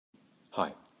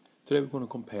Hi, today we're going to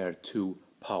compare two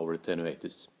power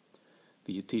attenuators,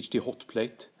 the THD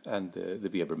Hotplate and the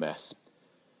Weber Mass.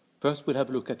 First we'll have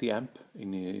a look at the amp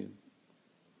in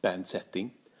band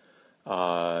setting,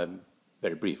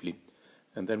 very briefly,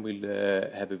 and then we'll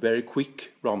have a very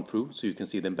quick run through so you can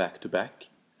see them back to back,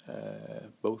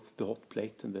 both the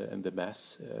Hotplate and the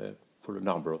Mass for a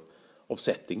number of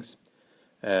settings.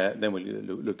 Then we'll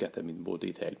look at them in more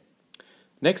detail.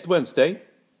 Next Wednesday,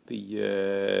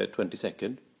 the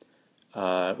 22nd,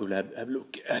 we'll have a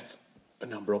look at a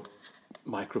number of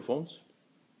microphones.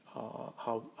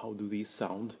 How do these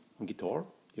sound on guitar?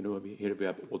 You know, here we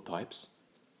have all types: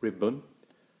 ribbon,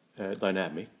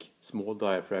 dynamic, small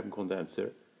diaphragm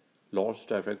condenser, large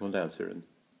diaphragm condenser, and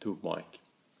tube mic.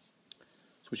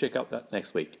 So we check out that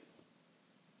next week.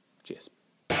 Cheers.